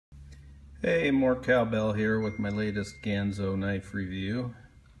Hey, more cowbell here with my latest Ganzo knife review.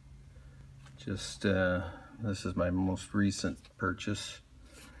 This is my most recent purchase.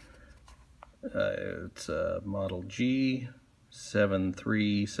 It's model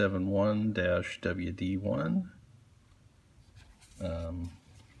G7371-WD1.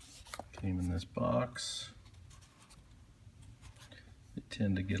 Came in this box. They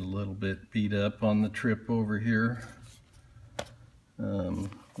tend to get a little bit beat up on the trip over here.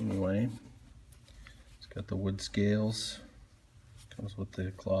 Anyway. Got the wood scales, comes with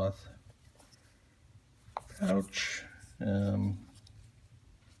the cloth pouch.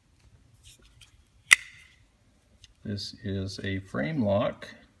 This is a frame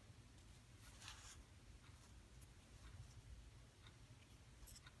lock.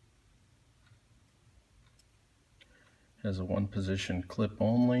 Has a one position clip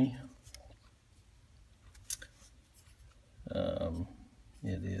only.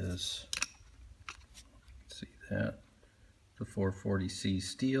 It is, see that, the 440C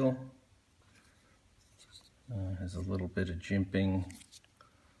steel. Has a little bit of jimping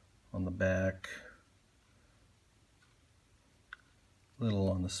on the back, a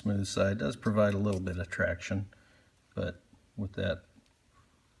little on the smooth side. Does provide a little bit of traction, but with that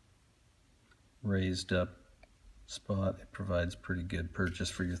raised up spot, it provides pretty good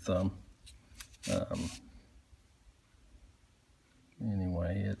purchase for your thumb.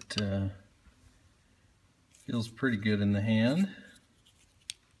 Anyway, it feels pretty good in the hand.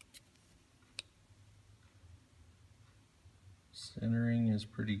 Centering is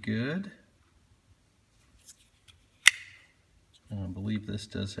pretty good. I believe this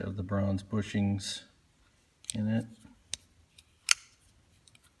does have the bronze bushings in it.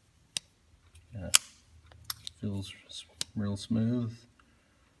 Yeah, feels real smooth.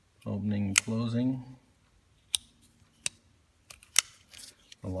 Opening and closing.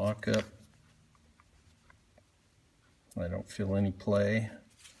 The lockup, I don't feel any play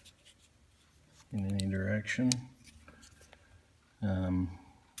in any direction. I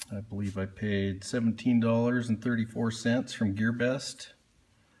believe I paid $17.34 from Gearbest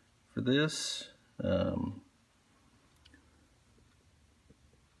for this.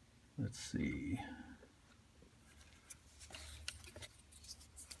 Let's see.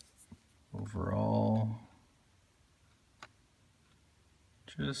 Overall,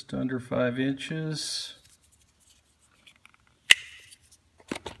 just under 5 inches.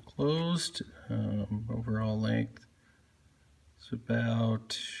 Closed. Overall length is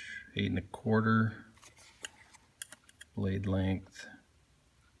about 8 1/4. Blade length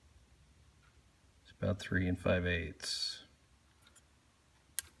is about 3 5/8.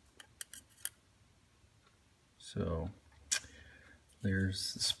 So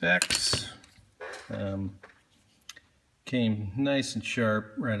there's the specs. Came nice and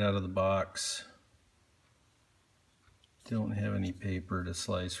sharp right out of the box. Don't have any paper to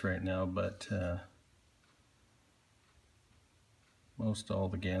slice right now, but most all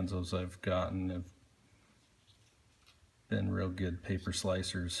the Ganzos I've gotten have been real good paper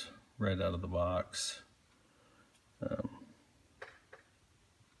slicers right out of the box.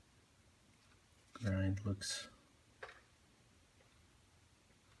 Grind looks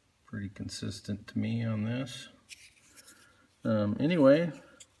pretty consistent to me on this. Anyway,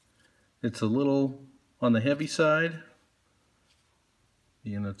 it's a little on the heavy side,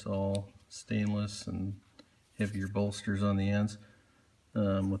 being it's all stainless and heavier bolsters on the ends,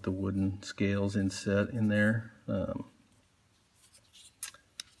 with the wooden scales inset in there.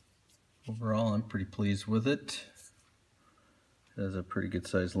 Overall, I'm pretty pleased with it. It has a pretty good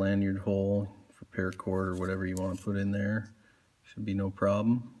sized lanyard hole for paracord or whatever you want to put in there. Should be no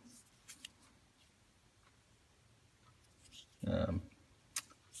problem.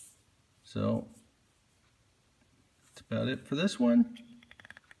 So that's about it for this one.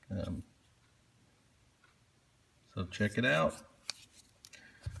 So check it out.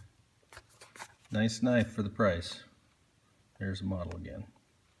 Nice knife for the price. There's a model again.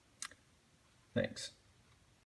 Thanks.